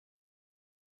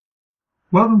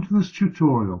Welcome to this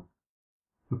tutorial,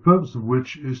 the purpose of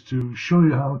which is to show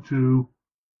you how to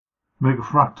make a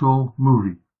fractal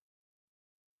movie.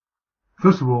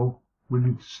 First of all, we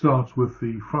need to start with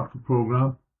the Fractal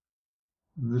program.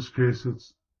 In this case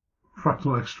it's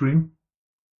Fractal Extreme.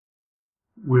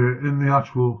 We're in the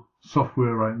actual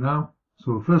software right now,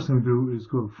 so the first thing we do is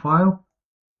go to File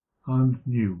and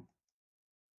New.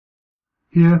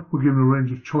 Here we're given a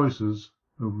range of choices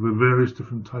of the various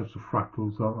different types of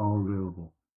fractals that are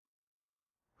available.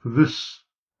 For this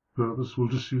purpose, we'll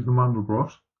just use the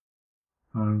Mandelbrot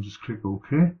and just click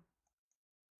OK.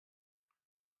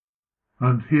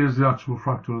 And here's the actual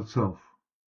fractal itself.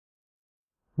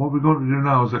 What we're going to do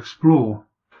now is explore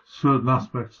certain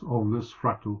aspects of this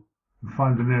fractal and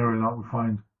find an area that we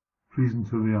find pleasing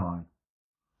to the eye.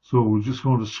 So we're just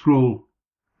going to scroll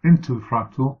into the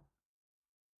fractal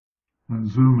and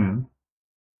zoom in.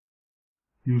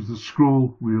 Use the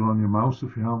scroll wheel on your mouse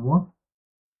if you have one.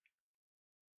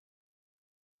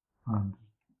 And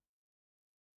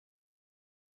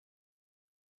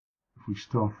if we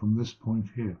start from this point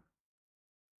here.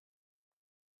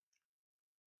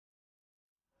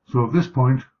 So at this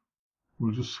point,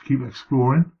 we'll just keep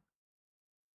exploring.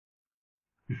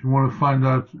 If you want to find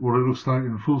out what it looks like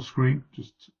in full screen,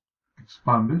 just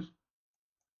expand it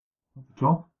at the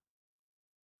top.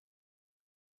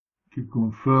 Keep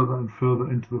going further and further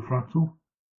into the fractal.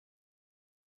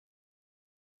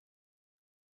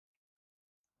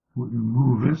 We can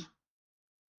move it.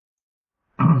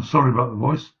 Sorry about the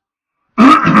voice.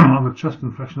 I have a chest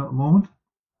infection at the moment.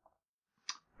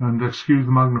 And excuse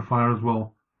the magnifier as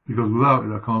well, because without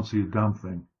it I can't see a damn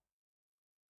thing.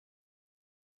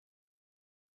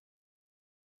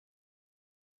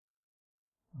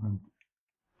 And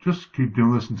just keep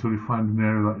doing this until you find an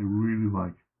area that you really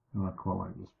like. And I quite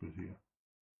like this bit here.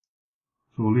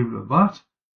 So we'll leave it at that.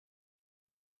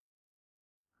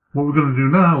 What we're going to do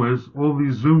now is all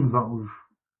these zooms that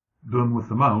we've done with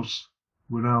the mouse,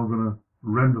 we're now going to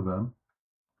render them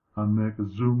and make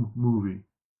a zoom movie.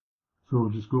 So we'll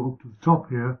just go up to the top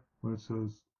here where it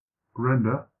says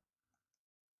render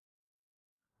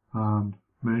and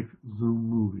make zoom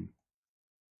movie.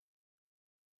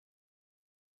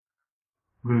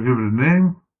 We're going to give it a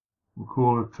name. We'll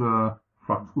call it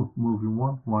Fractal Movie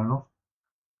 1, why not?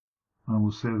 And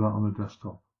we'll save that on the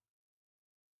desktop.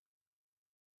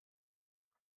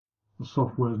 The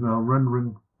software is now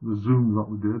rendering the zoom that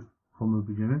we did from the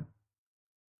beginning.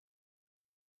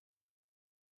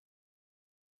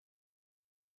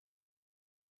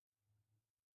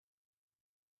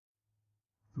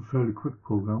 It's a fairly quick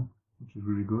program, which is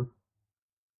really good.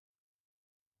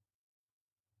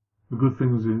 The good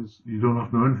thing is you don't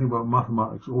have to know anything about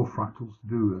mathematics or fractals to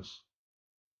do this.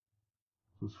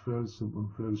 So it's fairly simple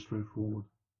and fairly straightforward.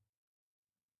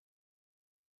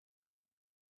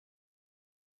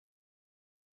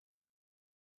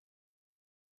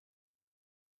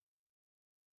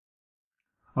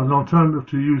 As an alternative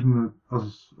to using it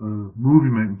as a movie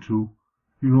making tool,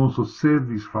 you can also save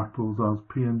these fractals as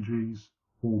PNGs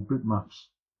or bitmaps,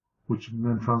 which you can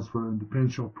then transfer into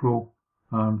PaintShop Pro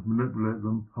and manipulate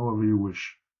them however you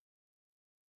wish.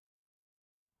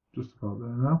 Just about there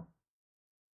now.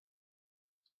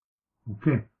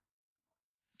 Okay.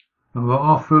 And there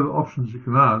are further options you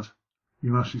can add.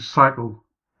 You can actually cycle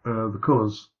the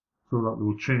colours so that they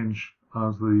will change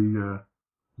as the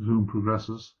zoom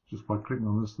progresses, just by clicking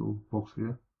on this little box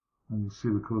here, and you'll see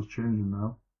the colours changing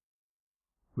now.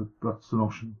 But that's an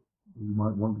option you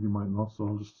might want, you might not, so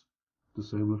I'll just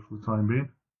disable it for the time being.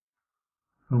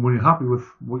 And when you're happy with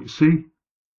what you see,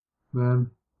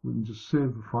 then we can just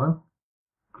save the file.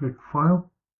 Click File,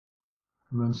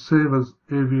 and then save as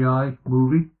AVI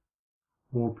movie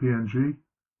or PNG,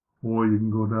 or you can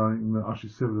go down and actually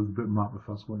save it as a bitmap if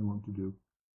that's what you want to do.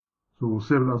 So we'll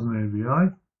save it as an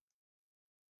AVI.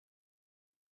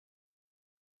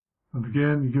 And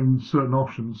again, you're given certain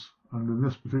options, and in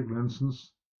this particular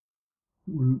instance,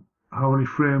 how many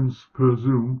frames per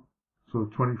zoom, so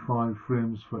 25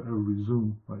 frames for every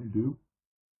zoom that you do,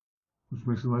 which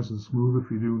makes it nice and smooth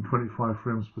if you're doing 25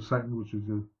 frames per second, which is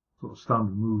your sort of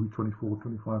standard movie, 24,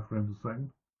 25 frames a second.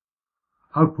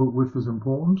 Output width is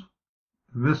important.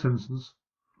 In this instance,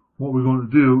 what we're going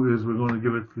to do is we're going to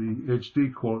give it the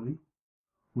HD quality,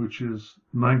 which is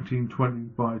 1920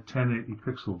 by 1080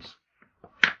 pixels.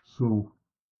 So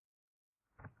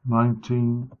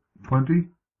 1920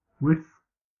 width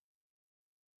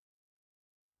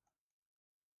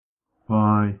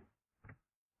by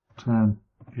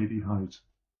 1080 height,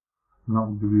 and that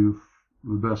will give you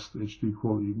the best HD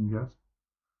quality you can get.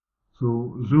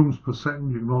 So zooms per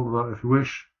second, you can alter that if you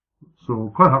wish. So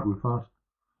I'm quite happy with that.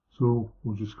 So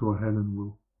we'll just go ahead and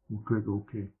we'll click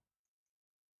OK.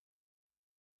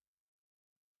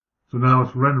 So now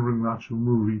it's rendering the actual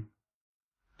movie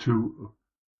to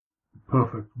a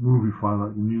perfect movie file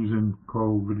that you can use in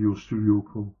Corel Video Studio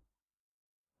Pro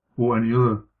or any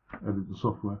other editing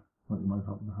software that you might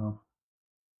happen to have.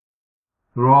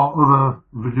 There are other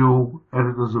video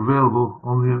editors available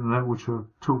on the internet which are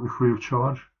totally free of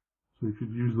charge, so you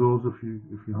could use those if you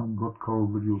haven't got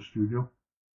Corel Video Studio.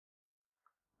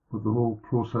 But the whole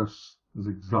process is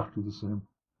exactly the same,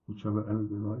 whichever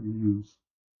editor that you use.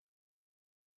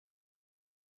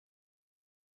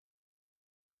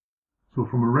 So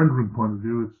from a rendering point of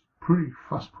view, it's a pretty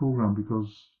fast program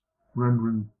because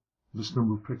rendering this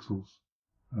number of pixels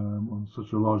on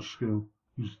such a large scale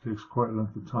usually takes quite a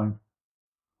length of time.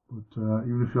 But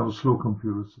even if you have a slow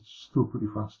computer, it's still pretty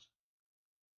fast.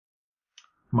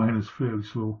 Mine is fairly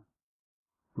slow,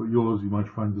 but yours, you might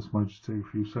find this might just take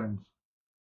a few seconds.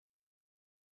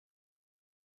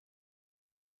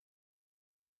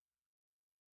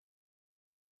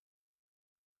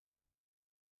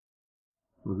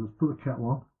 So just put the kettle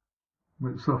on,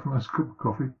 make yourself a nice cup of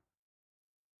coffee,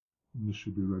 and this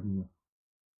should be ready in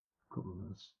a couple of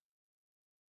minutes.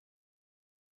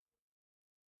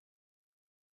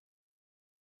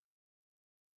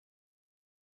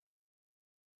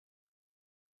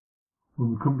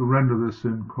 When we come to render this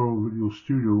in Corel Video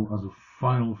Studio as a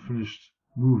final finished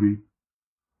movie,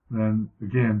 then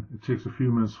again it takes a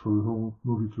few minutes for the whole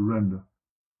movie to render.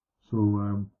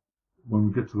 So when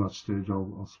we get to that stage,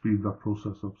 I'll speed that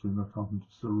process up so you're not having to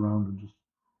sit around and just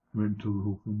wait until the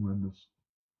whole thing renders.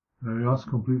 There we are, it's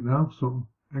complete now, so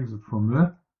exit from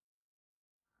there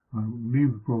and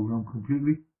leave the program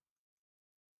completely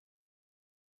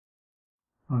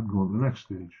and go to the next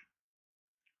stage.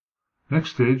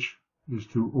 Next stage is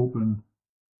to open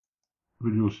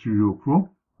Video Studio Pro,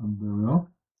 and there we are.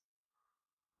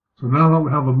 So now that we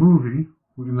have a movie,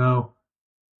 we can now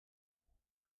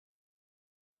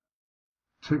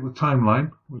take the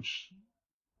timeline, which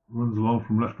runs along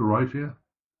from left to right here,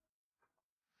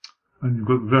 and you've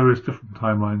got various different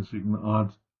timelines. You can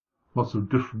add lots of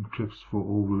different clips for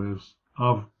overlays.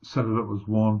 I've set it up as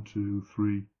 1, 2,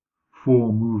 3,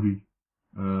 4 movie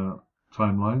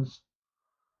timelines.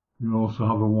 You can also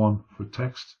have a one for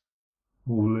text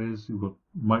overlays. You've got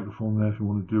microphone there if you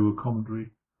want to do a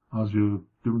commentary as you're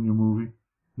doing your movie.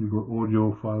 You've got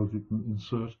audio files you can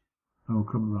insert, and we'll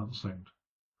come to that in a second.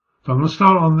 So I'm going to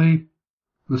start on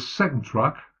the second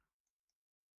track,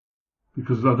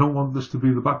 because I don't want this to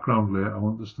be the background layer. I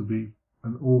want this to be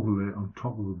an overlay on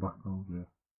top of the background layer.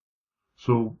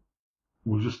 So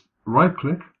we'll just right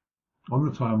click on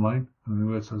the timeline, and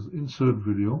where it says insert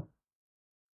video,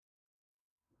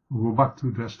 we'll go back to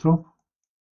the desktop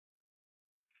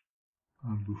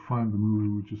and we'll find the movie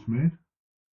we just made,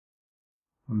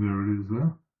 and there it is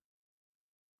there.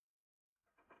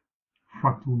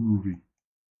 Fractal movie.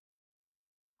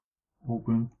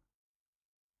 Open,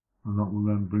 and that will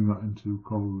then bring that into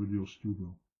Corel Video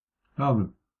Studio. Now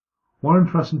then, one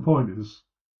interesting point is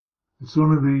it's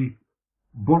only the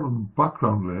bottom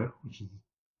background layer, which is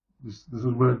this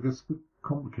is where it gets a bit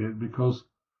complicated, because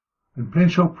in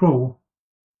PaintShop Pro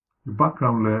your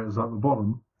background layer is at the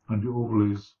bottom and your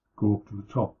overlays go up to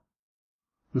the top.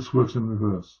 This works in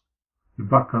reverse. Your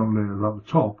background layer is at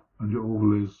the top and your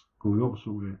overlays go the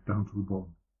opposite way down to the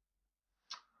bottom.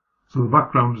 So the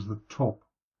background is the top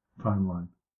timeline.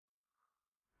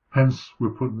 Hence we're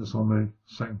putting this on the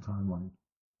second timeline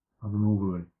as an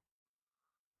overlay.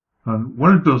 And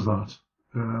when it does that,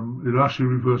 it actually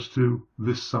reverts to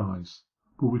this size.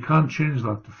 But we can change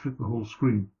that to fit the whole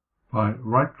screen by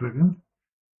right clicking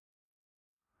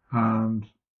and,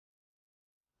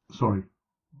 sorry,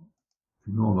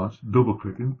 ignore that, double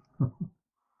clicking,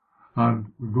 and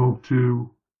we go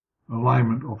to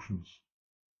alignment options.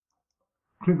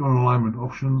 Click on alignment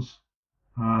options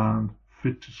and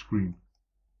fit to screen.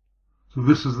 So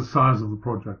this is the size of the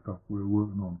project that we're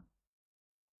working on.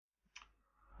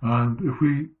 And if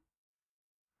we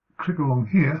click along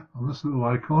here on this little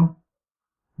icon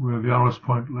where the arrows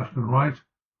point left and right,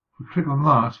 if we click on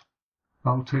that,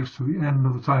 that will take us to the end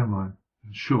of the timeline.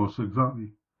 It shows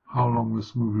exactly how long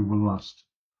this movie will last.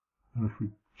 And if we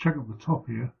check up the top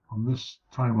here on this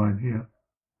timeline here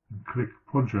and click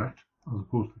project as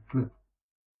opposed to clip,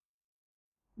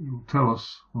 it will tell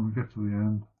us when we get to the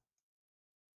end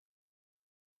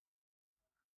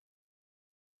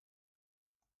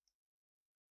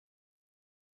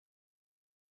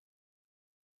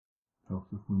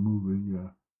if we move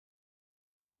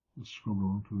the scroll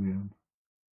on to the end.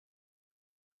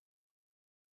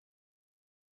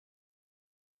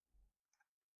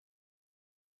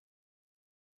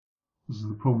 This is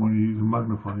the problem when you use a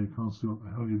magnifier, you can't see what the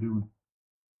hell you're doing.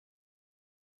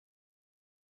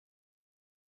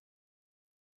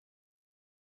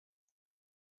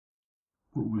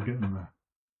 But we're getting there.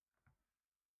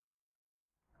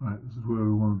 Right, this is where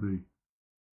we want to be.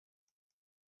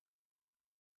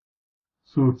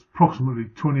 So it's approximately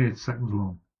 28 seconds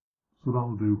long. So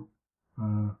that'll do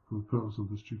for the purpose of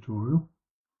this tutorial.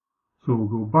 So we'll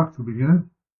go back to the beginning.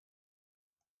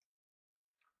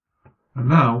 And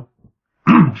now,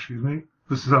 excuse me,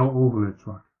 this is our overlay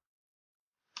track.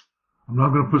 I'm now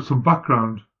going to put some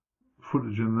background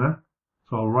footage in there.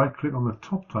 So I'll right click on the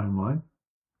top timeline,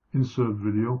 insert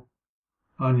video,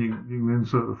 and you can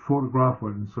insert a photograph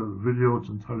or insert a video. It's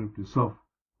entirely up to yourself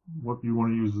what you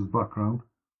want to use as background.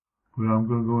 But I'm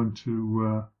going to go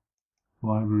into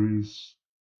libraries,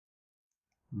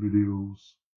 videos,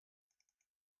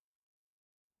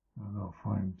 and I'll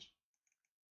find,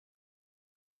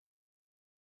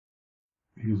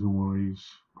 here's the one I use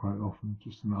quite often,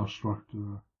 just an abstract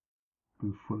bit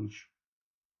of footage.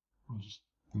 I'll just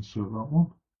insert that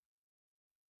one.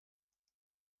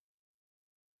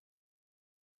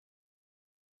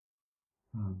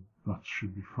 And that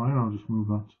should be fine. I'll just move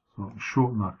that so I can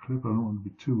shorten that clip. I don't want it to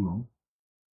be too long.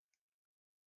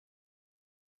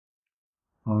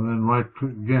 I'll then right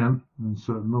click again and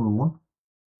insert another one.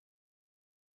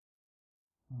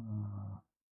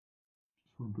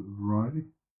 Just for a bit of variety.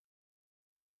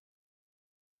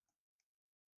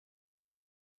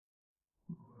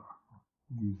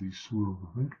 Use these swirls,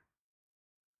 I think.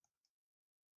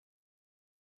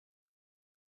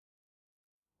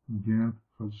 Again,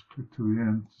 if I just click to the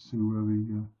end to see where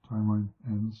the timeline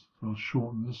ends, so I'll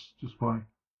shorten this just by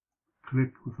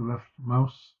click with the left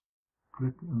mouse,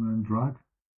 click and then drag.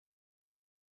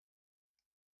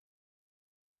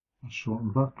 I'll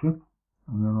shorten that clip,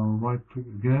 and then I'll right click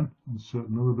again, insert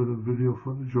another bit of video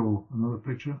footage or another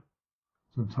picture.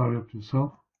 It's entirely up to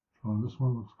yourself. So this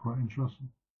one looks quite interesting.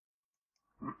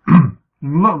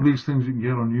 And a lot of these things you can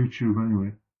get on YouTube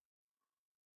anyway.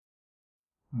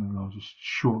 And I'll just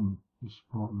shorten this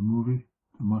part of the movie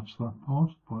to match that part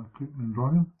by clicking and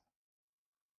dragging.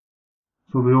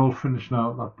 So they all finish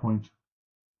now at that point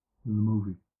in the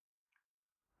movie.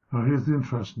 Now here's the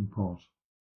interesting part.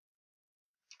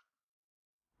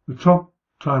 The top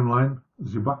timeline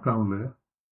is your background layer.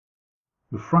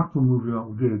 The fractal movie that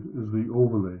we did is the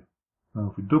overlay. Now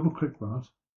if we double click that,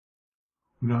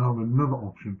 we now have another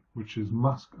option, which is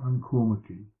mask and chroma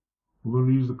key. We're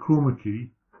going to use the chroma key,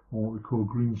 or what we call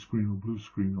green screen or blue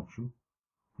screen option.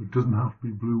 It doesn't have to be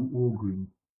blue or green.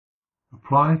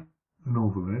 Apply an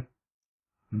overlay,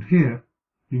 and here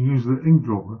you can use the ink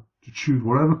dropper to choose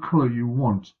whatever color you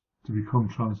want to become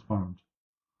transparent.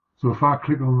 So if I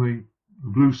click on the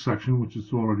blue section, which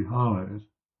is already highlighted,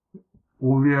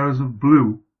 all the areas of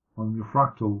blue on your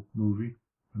fractal movie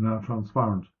are now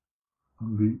transparent,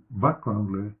 and the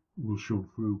background layer will show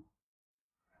through.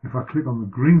 If I click on the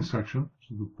green section,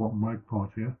 which is the bottom right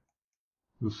part here,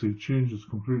 you'll see it changes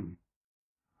completely.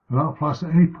 And that applies to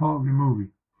any part of your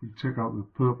movie. If you take out the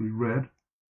purpley red,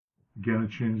 again it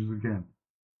changes again.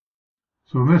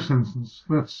 So in this instance,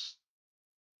 let's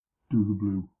do the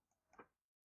blue.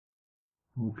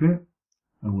 Okay,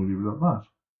 and we'll leave it at that.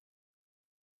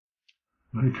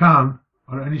 Now you can,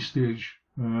 at any stage,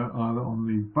 either on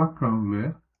the background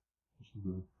layer, which is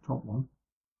the top one,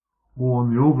 or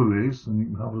on the overlays, and you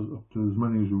can have it up to as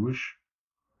many as you wish.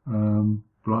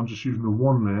 But I'm just using the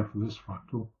one layer for this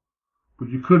fractal. But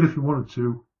you could, if you wanted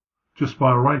to, just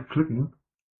by right clicking,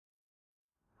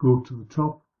 go to the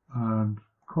top and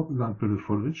copy that bit of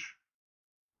footage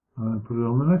and put it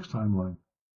on the next timeline.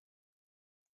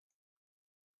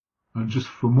 And just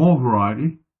for more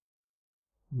variety,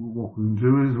 what we can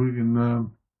do is we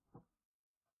can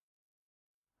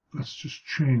let's just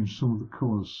change some of the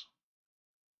colors.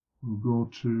 We'll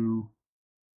go to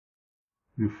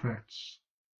the effects,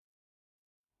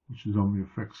 which is on the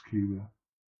effects key there.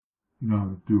 You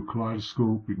know, do a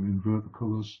kaleidoscope, you can invert the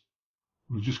colors.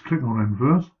 We'll just click on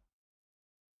invert,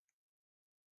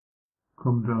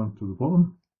 come down to the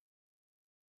bottom,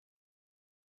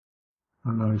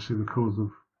 and now you see the colors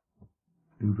have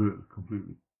inverted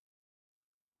completely.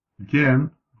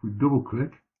 Again, if we double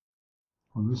click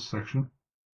on this section,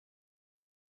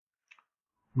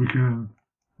 we can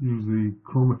use the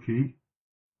chroma key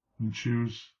and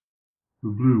choose the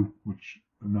blue, which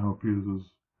now appears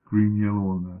as green,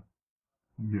 yellow on there,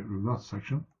 and get rid of that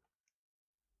section,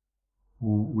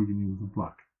 or we can use the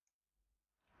black.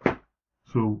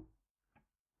 So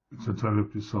it's entirely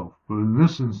up to yourself, but in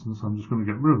this instance I'm just going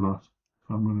to get rid of that,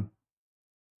 so I'm going to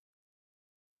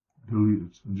delete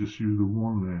it and just use the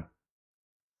one layer.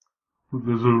 But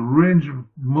there's a range of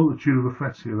multitude of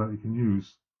effects here that you can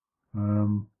use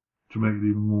to make it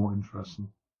even more interesting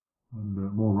and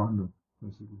more random,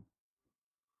 basically.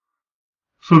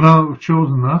 So now that we've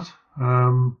chosen that,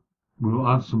 we'll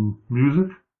add some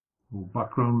music or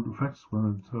background effects,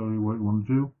 whatever you want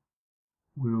to do.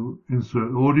 We'll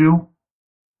insert audio,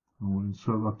 and we'll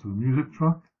insert that to the music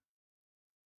track.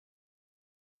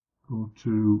 Go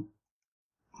to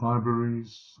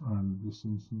libraries, and in this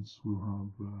instance we'll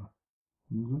have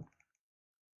music.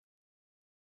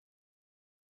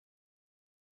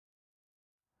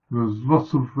 There's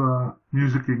lots of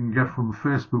music you can get from the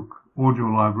Facebook audio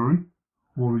library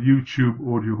or the YouTube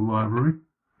audio library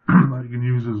that you can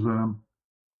use as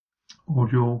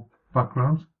audio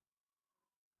backgrounds.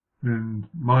 In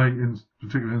my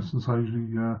particular instance, I usually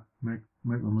make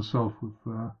them myself with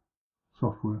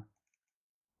software.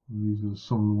 And these are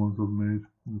some of the ones I've made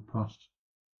in the past.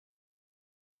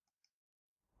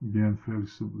 Again, fairly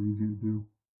simple, easy to do.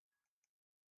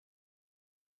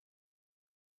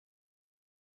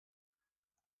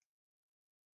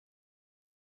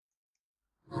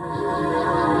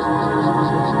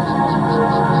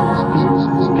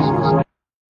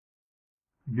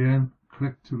 Again,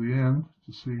 click to the end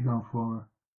to see how far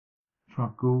the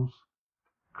track goes.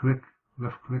 Click,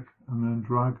 left click, and then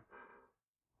drag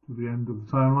to the end of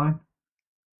the timeline.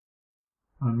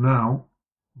 And now,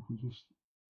 if we just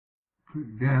click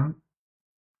again,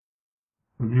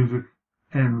 the music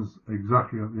ends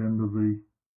exactly at the end of the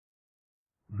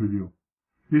video.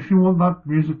 If you want that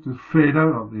music to fade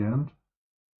out at the end,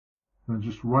 then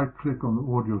just right click on the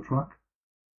audio track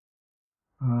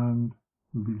and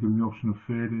you'll be given the option of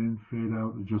fade in, fade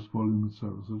out, adjust volume,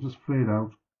 etc. So just fade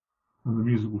out and the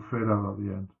music will fade out at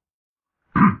the end.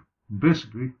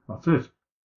 Basically, that's it.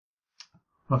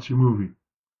 That's your movie.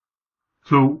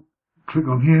 So click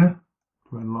on here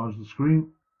to enlarge the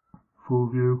screen, full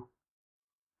view,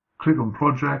 click on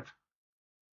project,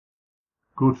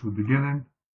 go to the beginning,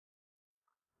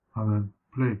 and then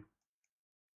play.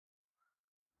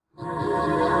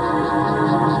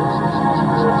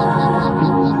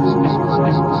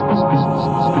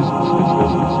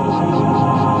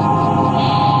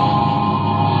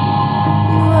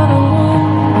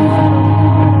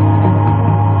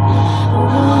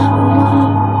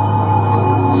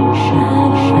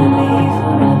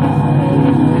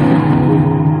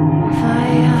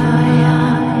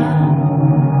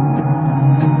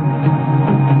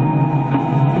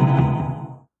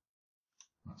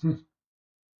 That's it.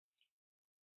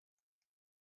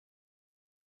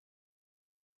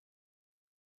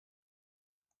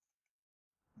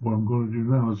 What I'm going to do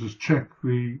now is just check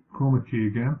the chroma key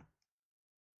again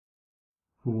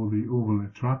for the overlay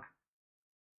track,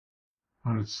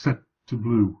 and it's set to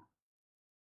blue.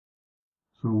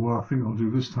 So what I think I'll do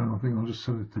this time, I think I'll just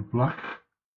set it to black.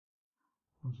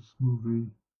 I'll just move the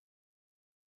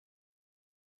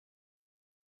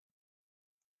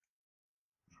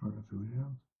tracker to the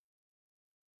end.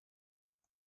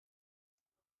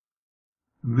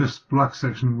 In this black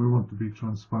section we want to be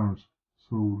transparent,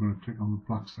 so we're going to click on the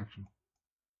black section.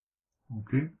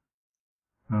 Okay,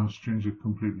 now let's change it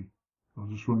completely. I'll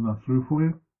just run that through for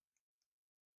you.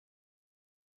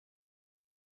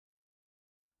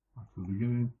 Back to the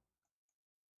beginning.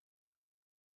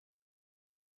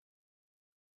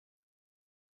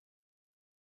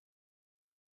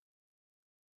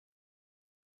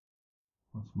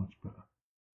 That's much better.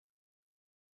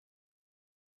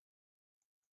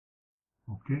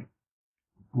 Okay,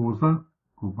 pause that,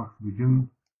 go back to the beginning,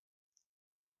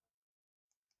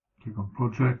 click on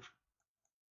project,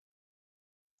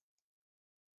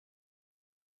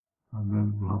 and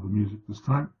then we'll have the music this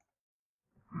time.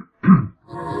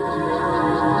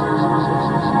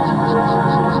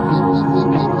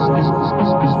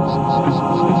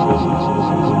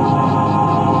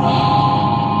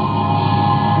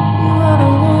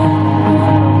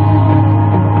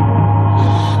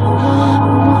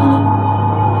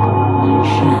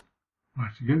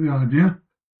 Right, you get the idea.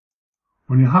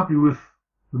 When you're happy with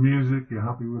the music, you're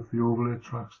happy with the overlay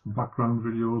tracks, the background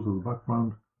videos or the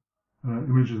background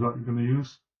images that you're going to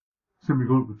use, simply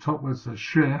go to the top where it says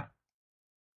share,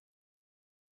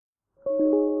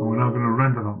 and we're now going to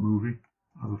render that movie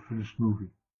as a finished movie.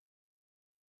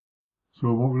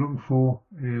 So what we're looking for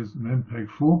is an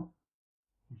MPEG-4,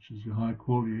 which is your high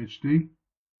quality HD,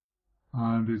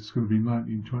 and it's going to be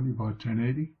 1920 by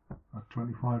 1080 at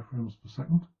 25 frames per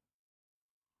second.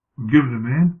 We'll give it a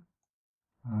name,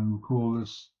 and we'll call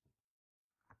this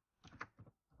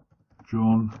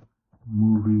John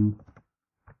Movie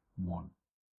 1,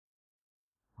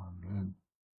 and then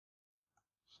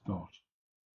start.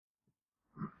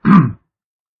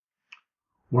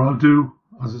 What I'll do,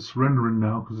 as it's rendering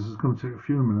now, because this is going to take a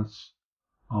few minutes,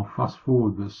 I'll fast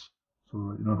forward this so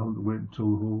that you're not having to wait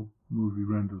until the whole movie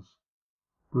renders.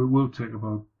 But it will take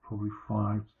about probably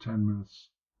 5 to 10 minutes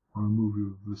on a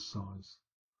movie of this size.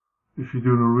 If you're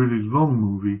doing a really long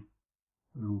movie,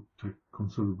 it'll take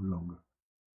considerably longer.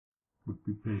 But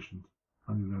be patient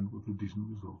and you'll end up with a decent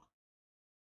result.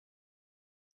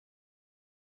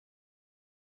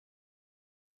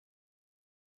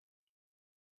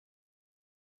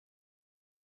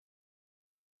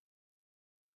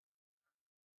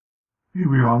 Here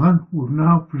we are then. We've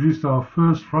now produced our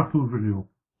first Fractal video.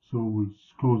 So we'll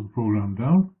close the program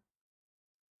down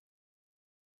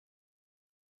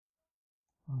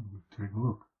and we'll take a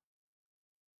look.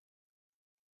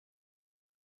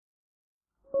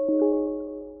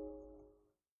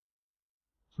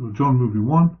 So John Movie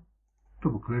 1,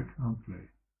 double click and play.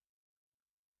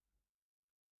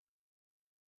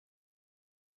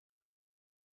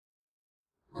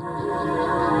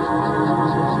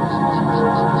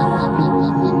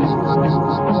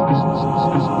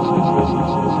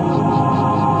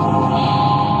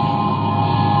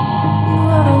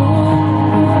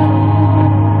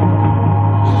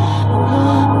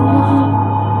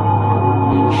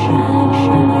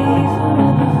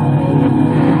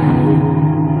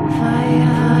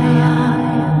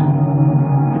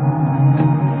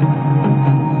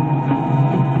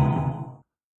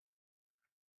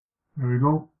 There we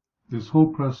go. This whole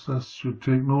process should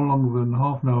take no longer than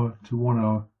half an hour to 1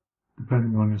 hour,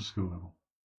 depending on your skill level.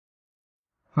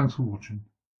 Thanks for watching.